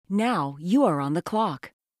Now you are on the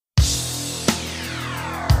clock.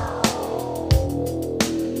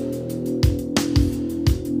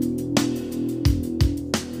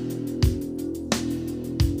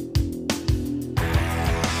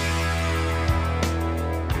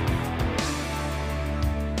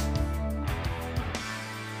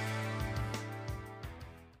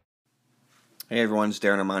 Hey everyone, it's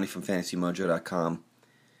Darren Armani from FantasyMojo.com.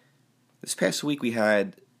 This past week we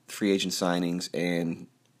had free agent signings and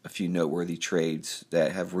a few noteworthy trades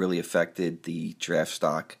that have really affected the draft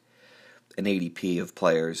stock and ADP of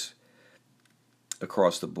players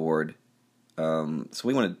across the board. So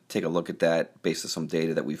we want to take a look at that based on some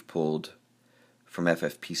data that we've pulled from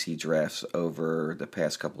FFPC drafts over the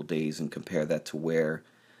past couple days and compare that to where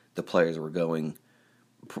the players were going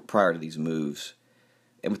prior to these moves.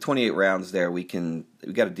 And with 28 rounds there, we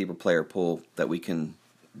got a deeper player pool that we can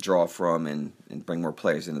draw from and bring more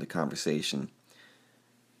players into the conversation.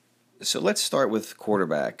 So let's start with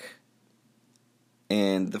quarterback.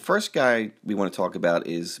 And the first guy we want to talk about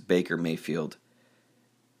is Baker Mayfield.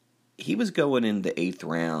 He was going in the 8th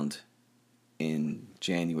round in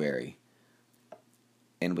January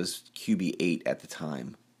and was QB8 at the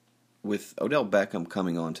time. With Odell Beckham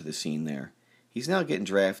coming onto the scene there, he's now getting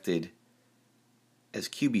drafted as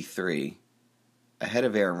QB3 ahead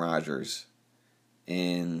of Aaron Rodgers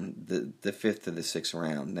in the 5th to the 6th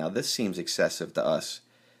round. Now, this seems excessive to us.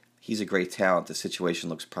 He's a great talent. The situation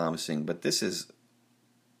looks promising, but this is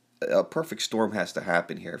a perfect storm has to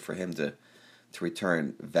happen here for him to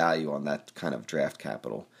return value on that kind of draft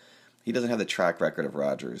capital. He doesn't have the track record of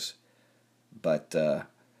Rodgers, but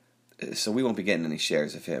so we won't be getting any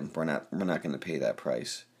shares of him. We're not going to pay that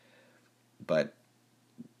price. But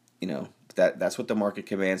you know, that's what the market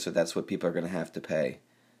commands, so that's what people are going to have to pay.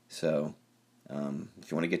 So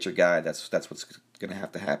if you want to get your guy, that's what's going to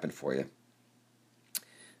have to happen for you.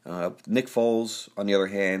 Nick Foles, on the other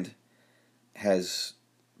hand, has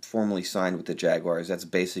formally signed with the Jaguars. That's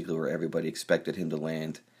basically where everybody expected him to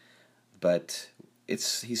land. But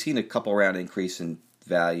he's seen a couple round increase in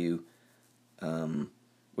value.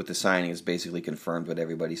 With the signing, it's basically confirmed what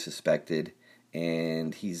everybody suspected.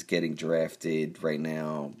 And he's getting drafted right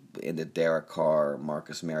now in the Derek Carr,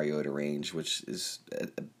 Marcus Mariota range, which is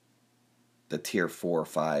the tier 4 or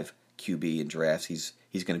 5 QB in drafts.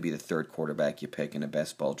 He's going to be the third quarterback you pick in a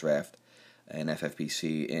best ball draft in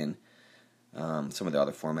FFPC. In some of the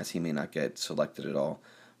other formats, he may not get selected at all,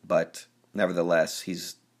 but nevertheless,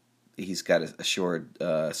 he's got a assured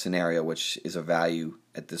scenario, which is a value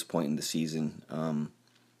at this point in the season,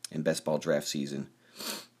 in best ball draft season.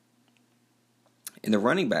 In the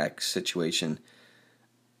running back situation,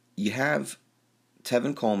 you have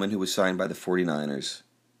Tevin Coleman, who was signed by the 49ers,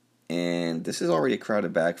 and this is already a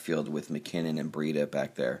crowded backfield with McKinnon and Breida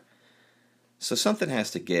back there. So something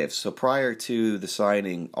has to give. So prior to the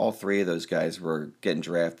signing, all three of those guys were getting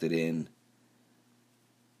drafted in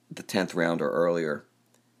the 10th round or earlier.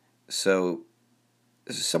 So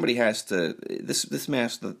somebody has to. This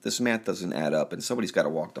math doesn't add up, and somebody's got to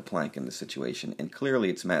walk the plank in this situation. And clearly,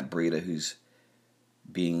 it's Matt Breida who's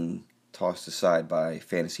being tossed aside by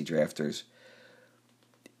fantasy drafters.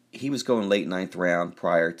 He was going late 9th round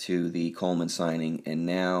prior to the Coleman signing, and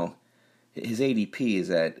now his ADP is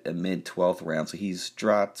at a mid 12th round, so he's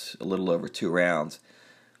dropped a little over 2 rounds.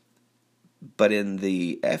 But in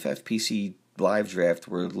the FFPC live draft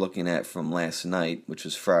we're looking at from last night, which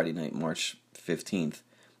was Friday night, March 15th,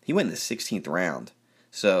 he went in the 16th round.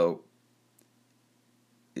 So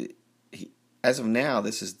as of now,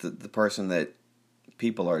 this is the person that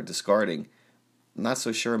people are discarding. I'm not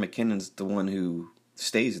so sure McKinnon's the one who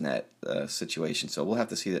stays in that situation, so we'll have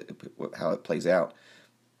to see how it plays out.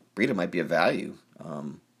 Breida might be a value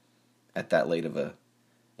at that late of an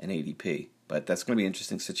ADP, but that's going to be an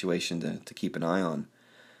interesting situation to keep an eye on.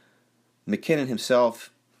 McKinnon himself,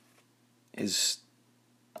 his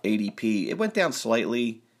ADP, it went down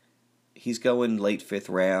slightly. He's going late 5th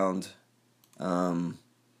round.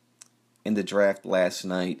 In the draft last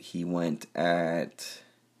night, he went at,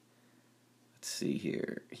 let's see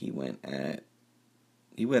here, he went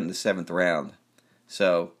in the 7th round.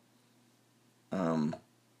 So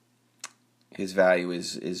his value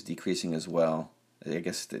is decreasing as well. I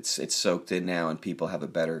guess it's soaked in now, and people have a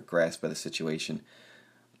better grasp of the situation.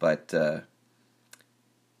 But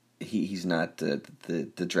he's not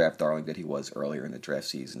the draft darling that he was earlier in the draft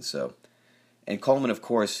season. So, and Coleman, of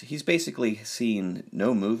course, he's basically seen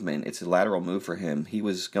no movement. It's a lateral move for him. He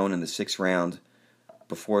was going in the 6th round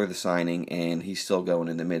before the signing, and he's still going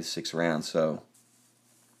in the mid 6th round. So,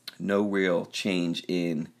 no real change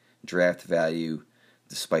in draft value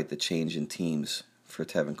despite the change in teams for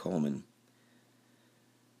Tevin Coleman.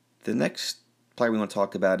 The next player we want to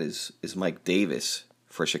talk about is Mike Davis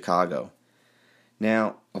for Chicago.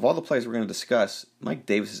 Now, of all the players we're going to discuss, Mike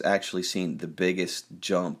Davis has actually seen the biggest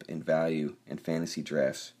jump in value in fantasy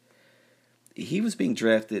drafts. He was being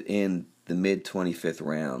drafted in the mid-25th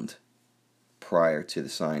round prior to the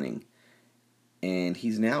signing, and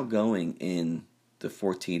he's now going in the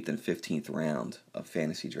 14th and 15th round of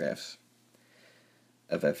fantasy drafts,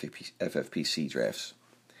 of FFPC drafts.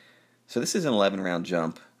 So this is an 11-round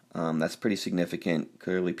jump. That's pretty significant.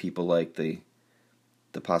 Clearly people like the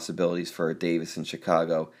possibilities for Davis in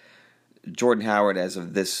Chicago. Jordan Howard, as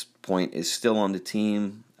of this point, is still on the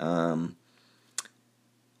team,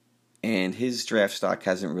 and his draft stock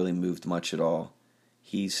hasn't really moved much at all.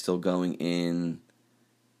 He's still going in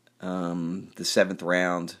the 7th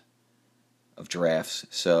round of drafts,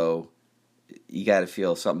 so you got to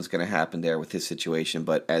feel something's going to happen there with his situation,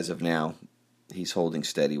 but as of now, he's holding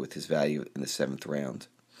steady with his value in the 7th round.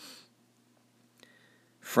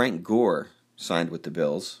 Frank Gore signed with the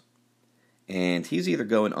Bills, and he's either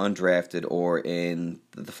going undrafted or in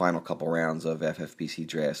the final couple rounds of FFPC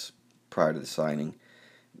drafts prior to the signing.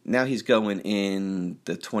 Now he's going in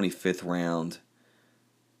the 25th round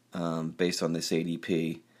based on this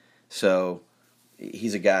ADP. So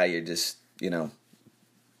he's a guy you're just,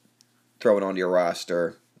 throwing onto your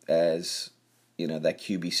roster as, that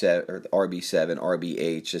QB7 or RB7,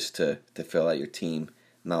 RB8 just to fill out your team.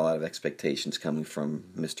 Not a lot of expectations coming from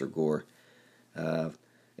Mr. Gore.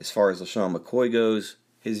 As far as LaShawn McCoy goes,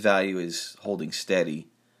 his value is holding steady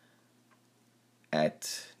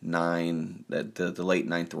at the late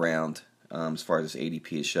 9th round, as far as his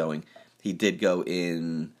ADP is showing. He did go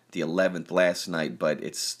in the 11th last night, but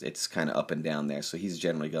it's kind of up and down there. So he's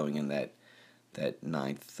generally going in that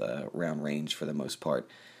 9th round range for the most part.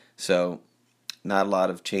 So not a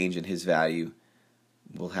lot of change in his value.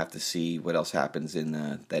 We'll have to see what else happens in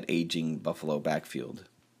that aging Buffalo backfield.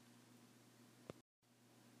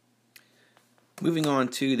 Moving on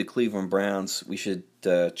to the Cleveland Browns, we should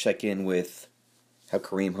check in with how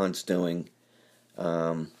Kareem Hunt's doing.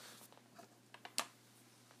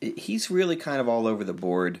 He's really kind of all over the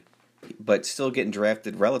board, but still getting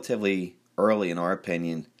drafted relatively early in our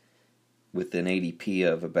opinion, with an ADP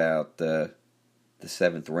of about the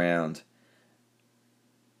 7th round,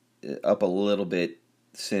 up a little bit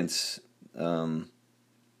since the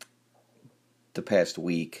past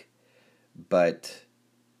week, but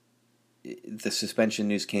the suspension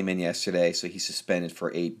news came in yesterday, so he's suspended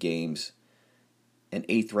for 8 games. An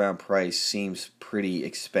 8th round price seems pretty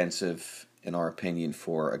expensive, in our opinion,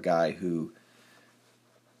 for a guy who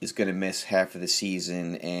is going to miss half of the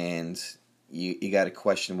season, and you got to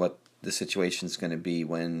question what the situation is going to be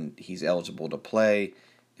when he's eligible to play.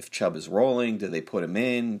 If Chubb is rolling, do they put him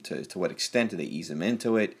in? To what extent do they ease him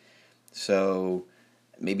into it? So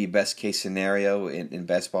maybe best case scenario in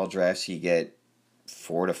best ball drafts, you get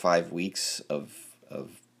 4 to 5 weeks of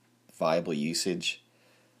viable usage.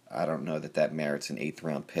 I don't know that merits an 8th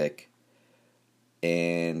round pick.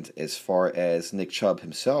 And as far as Nick Chubb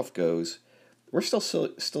himself goes, we're still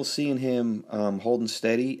seeing him holding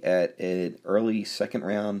steady at an early 2nd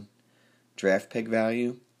round draft pick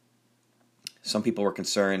value. Some people were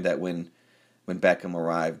concerned that when Beckham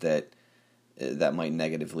arrived that might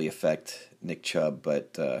negatively affect Nick Chubb,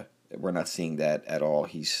 but we're not seeing that at all.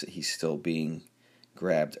 He's still being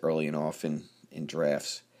grabbed early and often in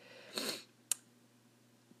drafts.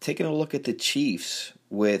 Taking a look at the Chiefs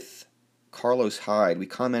with Carlos Hyde, we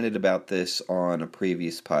commented about this on a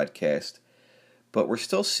previous podcast, but we're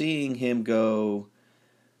still seeing him go,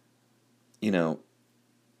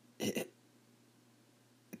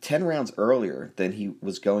 10 rounds earlier than he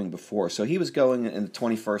was going before. So he was going in the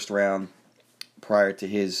 21st round prior to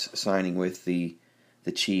his signing with the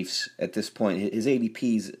Chiefs. At this point, his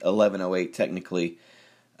ADP is 1108 technically.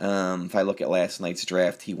 If I look at last night's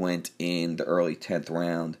draft, he went in the early 10th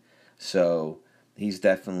round. So he's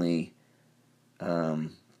definitely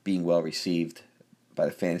being well received by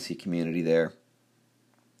the fantasy community there.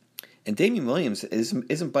 And Damian Williams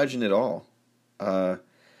isn't budging at all.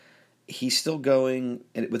 He's still going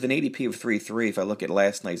with an ADP of 3.3. If I look at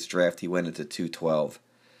last night's draft, he went into 2.12.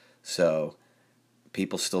 So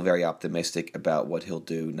people still very optimistic about what he'll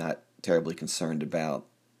do, not terribly concerned about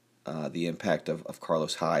the impact of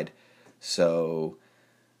Carlos Hyde. So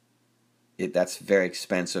that's very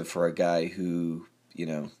expensive for a guy who,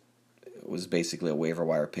 was basically a waiver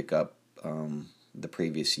wire pickup the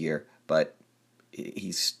previous year. But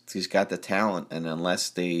he's got the talent, and unless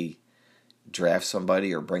they draft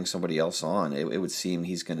somebody or bring somebody else on, it would seem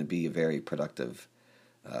he's going to be a very productive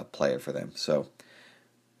player for them. So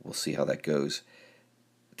we'll see how that goes.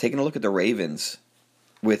 Taking a look at the Ravens,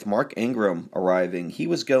 with Mark Ingram arriving, he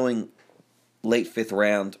was going late fifth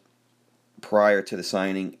round prior to the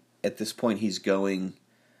signing. At this point, he's going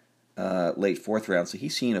late fourth round, so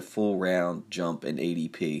he's seen a full round jump in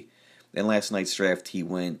ADP. In last night's draft, he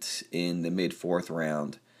went in the mid fourth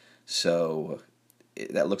round, so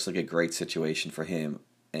that looks like a great situation for him.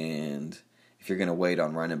 And if you're going to wait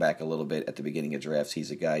on running back a little bit at the beginning of drafts,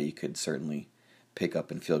 he's a guy you could certainly pick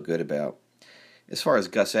up and feel good about. As far as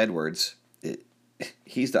Gus Edwards,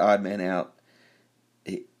 he's the odd man out.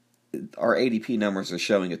 Our ADP numbers are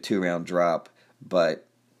showing a 2-round drop, but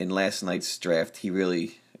in last night's draft, he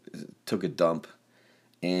really took a dump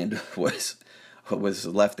and was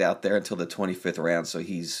left out there until the 25th round, so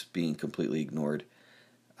he's being completely ignored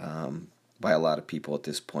by a lot of people at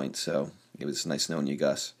this point. So it was nice knowing you,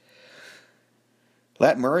 Gus.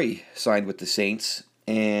 Lat Murray signed with the Saints,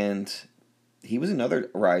 and he was another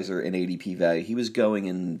riser in ADP value. He was going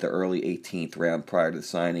in the early 18th round prior to the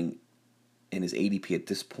signing, and his ADP at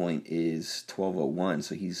this point is 1201,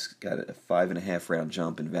 so he's got a 5.5 round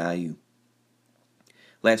jump in value.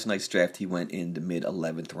 Last night's draft, he went in the mid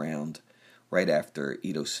 11th round, right after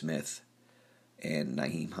Ito Smith and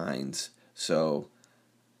Nyheim Hines. So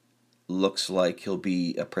looks like he'll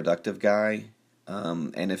be a productive guy.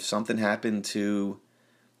 And if something happened to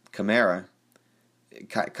Kamara,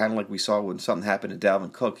 kind of like we saw when something happened to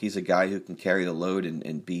Dalvin Cook, he's a guy who can carry the load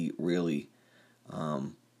and be really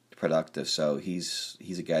productive. So he's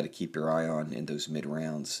a guy to keep your eye on in those mid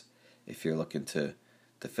rounds if you're looking to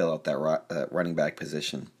fill out that running back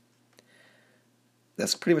position.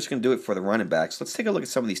 That's pretty much going to do it for the running backs. Let's take a look at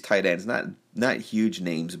some of these tight ends. Not huge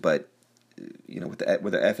names, but where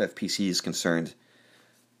the FFPC is concerned,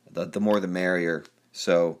 the more the merrier.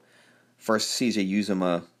 So first, CJ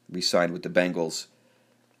Uzomah re-signed with the Bengals.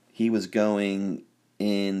 He was going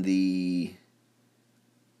in the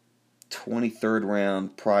 23rd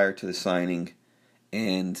round prior to the signing,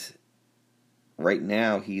 and right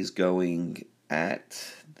now he's going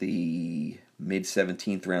at the mid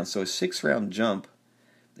 17th round, so a 6-round jump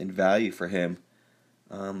in value for him.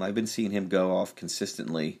 I've been seeing him go off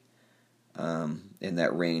consistently in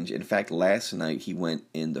that range. In fact, last night he went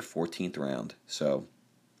in the 14th round, so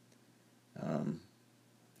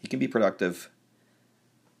he can be productive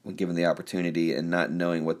when given the opportunity, and not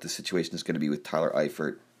knowing what the situation is going to be with Tyler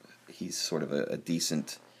Eifert. He's sort of a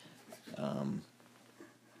decent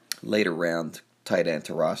later round tight end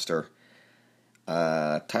to roster.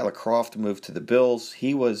 Tyler Kroft moved to the Bills.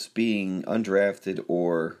 He was being undrafted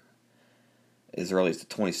or as early as the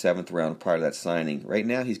 27th round prior to that signing. Right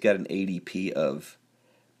now he's got an ADP of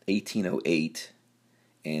 1808,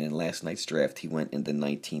 and in last night's draft he went in the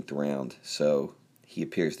 19th round. So he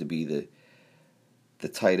appears to be the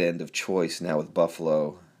tight end of choice now with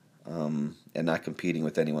Buffalo, and not competing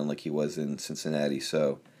with anyone like he was in Cincinnati,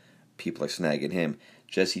 so people are snagging him.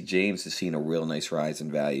 Jesse James has seen a real nice rise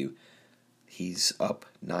in value. He's up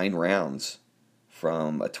 9 rounds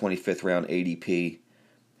from a 25th round ADP,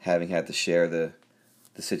 having had to share the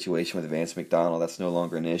situation with Vance McDonald. That's no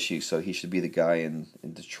longer an issue, so he should be the guy in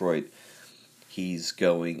Detroit. He's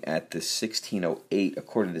going at the 1608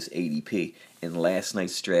 according to this ADP. In last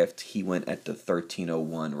night's draft, he went at the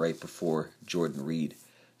 1301 right before Jordan Reed.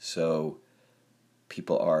 So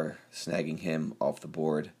people are snagging him off the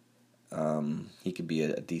board. He could be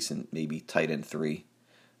a decent, maybe tight end 3.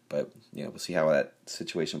 But we'll see how that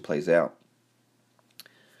situation plays out.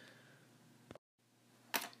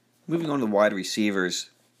 Moving on to the wide receivers,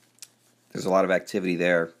 there's a lot of activity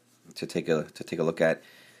there to take a look at.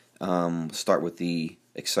 Start with the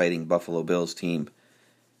exciting Buffalo Bills team.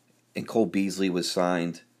 And Cole Beasley was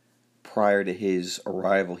signed. Prior to his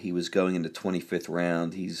arrival, he was going in the 25th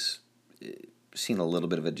round. He's seen a little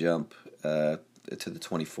bit of a jump to the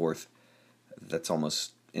 24th. That's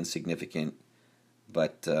almost insignificant.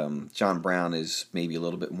 But John Brown is maybe a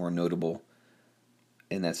little bit more notable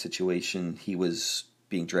in that situation. He was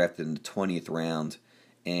being drafted in the 20th round,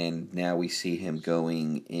 and now we see him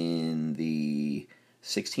going in the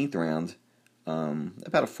 16th round,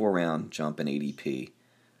 about a 4-round jump in ADP.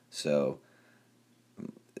 So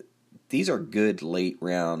these are good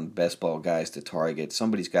late-round best ball guys to target.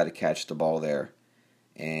 Somebody's got to catch the ball there,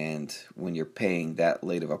 and when you're paying that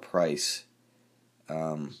late of a price,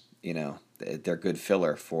 they're good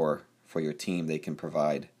filler for your team. They can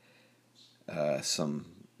provide a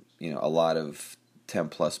lot of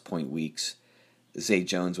 10-plus point weeks. Zay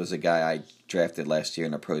Jones was a guy I drafted last year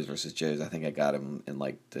in a Pros vs. Joes. I think I got him in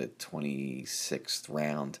like the 26th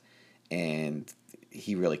round, and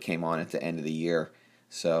he really came on at the end of the year.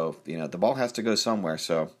 So, the ball has to go somewhere.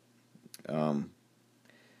 So,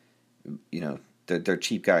 they're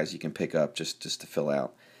cheap guys you can pick up just to fill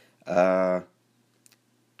out.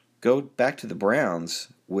 Go back to the Browns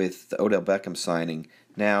with the Odell Beckham signing.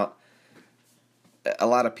 Now, a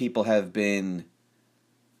lot of people have been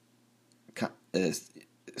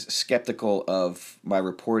skeptical of my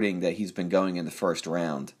reporting that he's been going in the first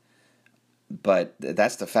round, but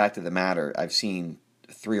that's the fact of the matter. I've seen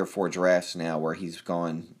 3 or 4 drafts now where he's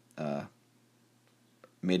gone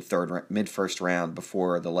mid first round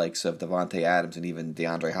before the likes of Devontae Adams and even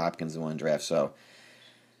DeAndre Hopkins in one draft. So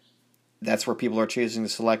that's where people are choosing to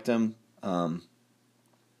select him.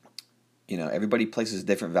 Everybody places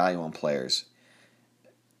different value on players.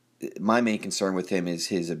 My main concern with him is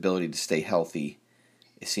his ability to stay healthy.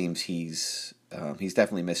 It seems he's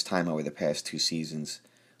definitely missed time over the past 2 seasons.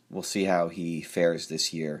 We'll see how he fares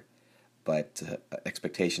this year, but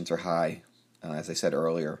expectations are high, as I said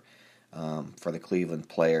earlier, for the Cleveland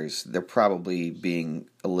players. They're probably being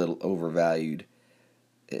a little overvalued,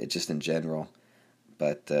 just in general,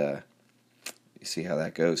 but you see how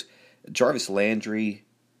that goes. Jarvis Landry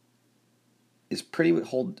is pretty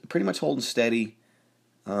much holding steady.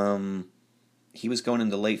 He was going in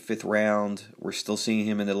the late 5th round. We're still seeing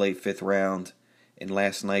him in the late 5th round. In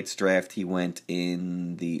last night's draft, he went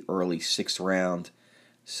in the early 6th round.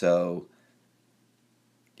 So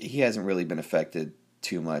he hasn't really been affected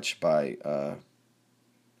too much by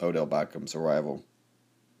Odell Beckham's arrival.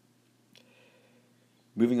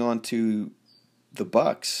 Moving on to the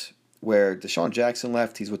Bucs, where Deshaun Jackson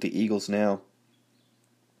left. He's with the Eagles now.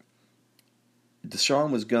 Deshaun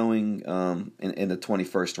was going in the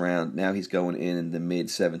 21st round. Now he's going in the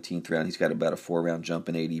mid-17th round. He's got about a 4-round jump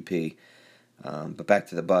in ADP. But back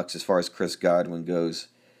to the Bucs, as far as Chris Godwin goes,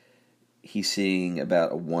 he's seeing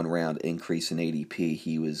about a 1-round increase in ADP.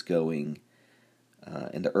 He was going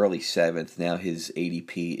in the early 7th. Now his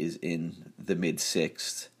ADP is in the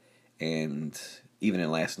mid-6th. And even in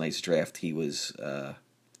last night's draft, he was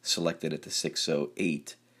selected at the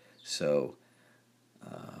 608. So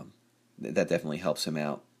that definitely helps him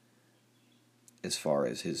out as far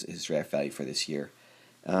as his draft value for this year.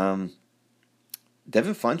 Devin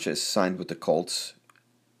Funchess signed with the Colts,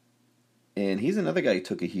 and he's another guy who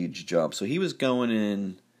took a huge jump. So he was going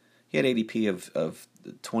in, he had ADP of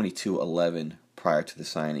 2211 prior to the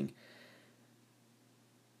signing.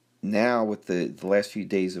 Now, with the last few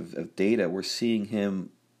days of data, we're seeing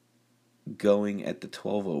him going at the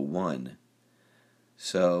 1201.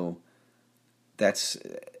 So it's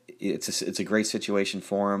a great situation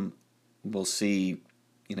for him. We'll see,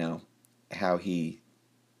 how he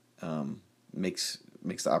makes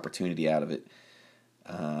the opportunity out of it.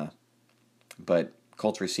 But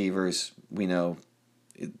Colts receivers, we know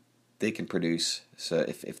they can produce. So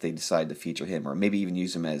if they decide to feature him, or maybe even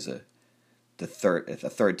use him as a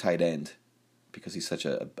third tight end, because he's such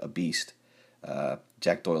a beast.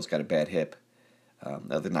 Jack Doyle's got a bad hip.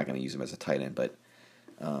 They're not going to use him as a tight end, but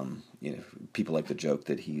people like to joke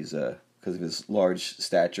that he's because of his large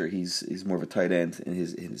stature, he's more of a tight end in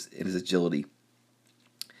his agility.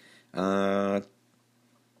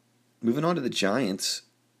 Moving on to the Giants,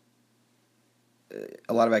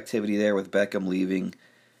 a lot of activity there with Beckham leaving.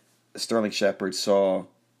 Sterling Shepard saw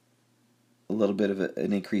a little bit of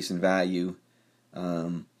an increase in value,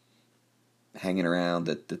 hanging around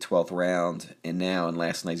at the 12th round, and now in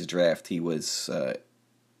last night's draft he was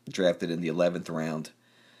drafted in the 11th round.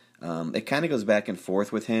 It kind of goes back and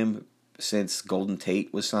forth with him since Golden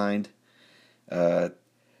Tate was signed.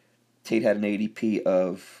 Tate had an ADP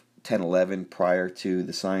of 1011 prior to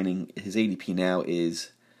the signing. His ADP now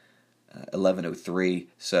is 1103.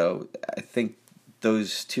 So I think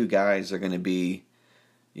those two guys are going to be,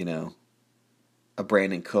 a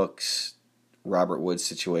Brandon Cooks, Robert Woods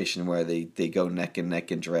situation where they go neck and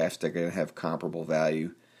neck in drafts. They're going to have comparable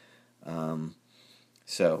value.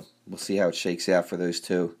 So we'll see how it shakes out for those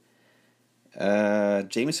two.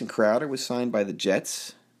 Jamison Crowder was signed by the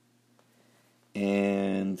Jets,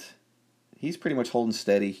 and he's pretty much holding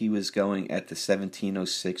steady. He was going at the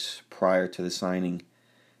 1706 prior to the signing,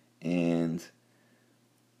 and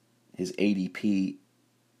his ADP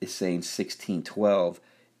is saying 1612.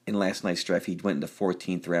 In last night's draft, he went in the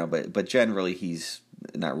 14th round, but generally he's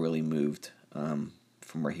not really moved from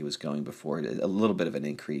where he was going before. A little bit of an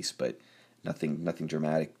increase, but nothing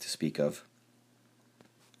dramatic to speak of.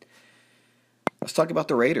 Let's talk about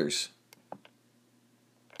the Raiders.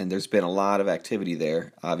 And there's been a lot of activity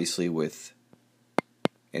there, obviously, with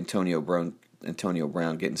Antonio Brown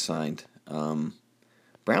getting signed.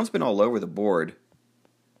 Brown's been all over the board,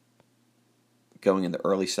 going in the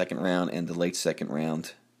early second round and the late second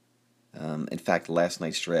round. In fact, last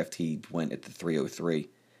night's draft, he went at the 303.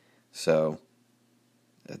 So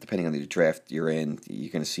depending on the draft you're in,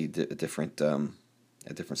 you're going to see a different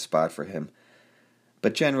spot for him.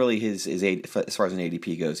 But generally, his as far as an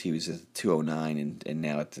ADP goes, he was at 209, and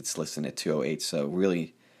now it's listed at 208. So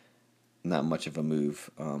really, not much of a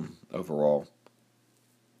move overall.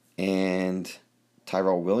 And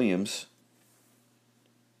Tyrell Williams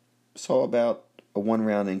saw about a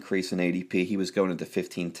 1-round increase in ADP. He was going into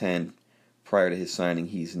 1510 prior to his signing.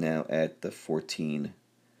 He's now at the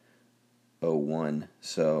 1401.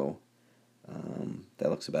 So that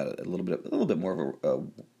looks about a little bit more of a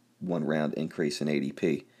 1-round increase in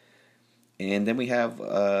ADP. And then we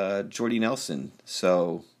have Jordy Nelson.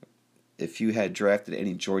 So if you had drafted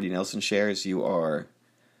any Jordy Nelson shares, you are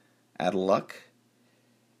out of luck.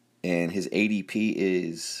 And his ADP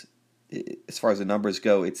is, as far as the numbers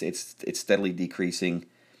go, it's steadily decreasing.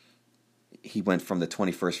 He went from the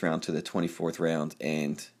 21st round to the 24th round,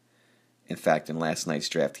 and in fact, in last night's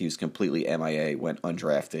draft, he was completely MIA, went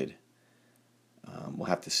undrafted. We'll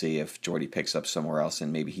have to see if Jordy picks up somewhere else,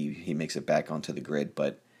 and maybe he makes it back onto the grid.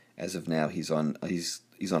 But as of now, he's on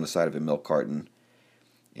the side of a milk carton,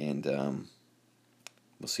 and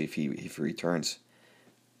we'll see if he returns.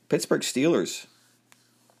 Pittsburgh Steelers.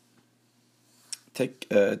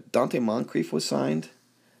 Dante Moncrief was signed.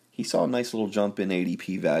 He saw a nice little jump in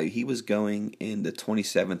ADP value. He was going in the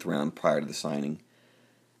 27th round prior to the signing,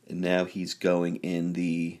 and now he's going in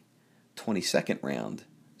the 22nd round.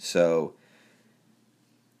 So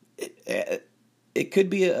it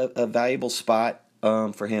could be a valuable spot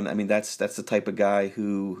for him. I mean, that's the type of guy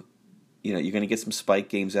who, you're going to get some spike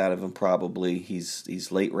games out of him probably.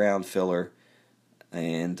 He's late round filler,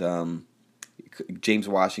 and James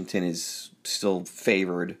Washington is still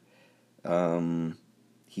favored.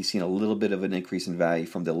 He's seen a little bit of an increase in value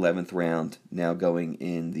from the 11th round, now going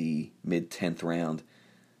in the mid-10th round.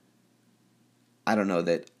 I don't know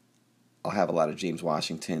that I'll have a lot of James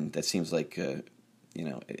Washington. That seems like a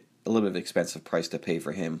little bit of an expensive price to pay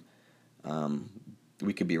for him.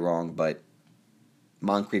 We could be wrong, but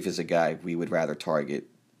Moncrief is a guy we would rather target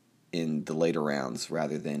in the later rounds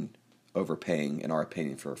rather than overpaying, in our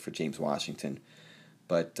opinion, for James Washington.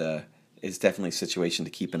 But it's definitely a situation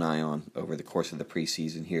to keep an eye on over the course of the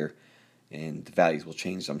preseason here, and the values will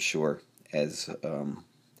change, I'm sure, as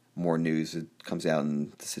more news comes out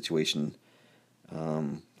and the situation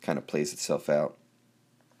kind of plays itself out.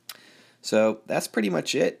 So that's pretty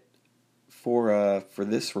much it for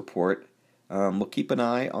this report. We'll keep an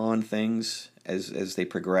eye on things as they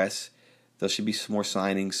progress. There should be some more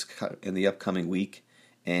signings in the upcoming week,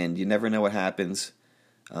 and you never know what happens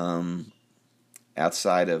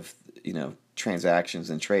outside of transactions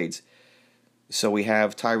and trades. So we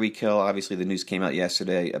have Tyreek Hill. Obviously, the news came out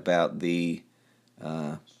yesterday about the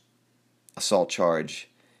assault charge,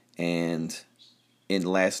 and in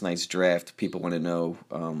last night's draft, people want to know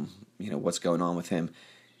what's going on with him.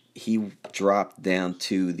 He dropped down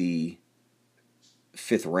to the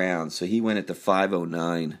 5th round, so he went at the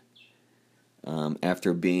 509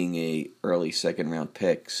 after being a early 2nd round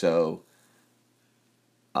pick. So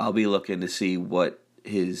I'll be looking to see what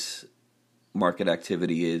his market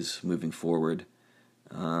activity is moving forward.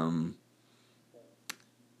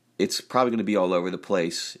 It's probably going to be all over the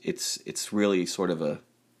place. It's really sort of an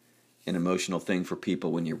emotional thing for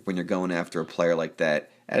people when you're going after a player like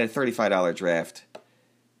that at a $35 draft.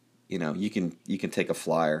 You can take a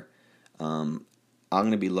flyer. I'm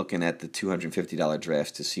going to be looking at the $250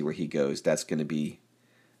 drafts to see where he goes. That's going to be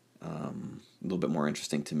a little bit more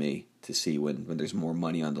interesting to me to see when there's more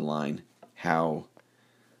money on the line, how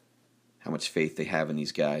much faith they have in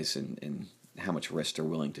these guys and how much risk they're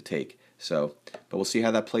willing to take. So, but we'll see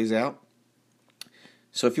how that plays out.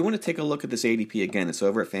 So if you want to take a look at this ADP again, it's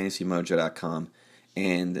over at fantasymojo.com.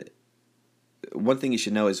 And one thing you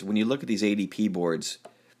should know is when you look at these ADP boards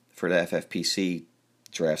for the FFPC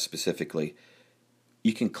draft specifically,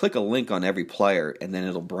 you can click a link on every player and then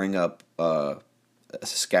it'll bring up a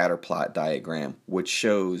scatter plot diagram which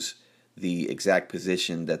shows the exact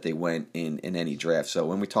position that they went in any draft. So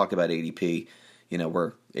when we talk about ADP,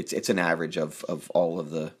 it's an average of all of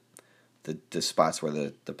the spots where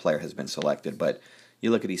the player has been selected. But you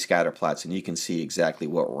look at these scatter plots and you can see exactly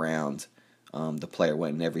what round the player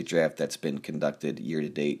went in every draft that's been conducted year to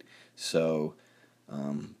date. So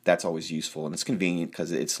that's always useful, and it's convenient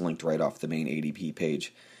because it's linked right off the main ADP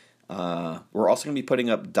page. We're also going to be putting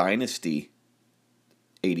up Dynasty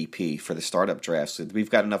ADP for the startup drafts. So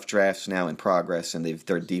we've got enough drafts now in progress, and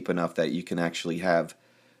they're deep enough that you can actually have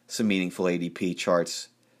some meaningful ADP charts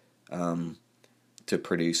to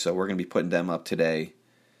produce. So we're going to be putting them up today,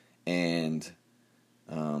 and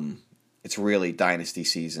it's really Dynasty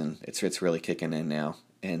season. It's really kicking in now,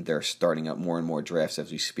 and they're starting up more and more drafts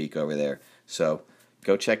as we speak over there. So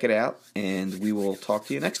go check it out, and we will talk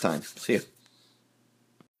to you next time. See you.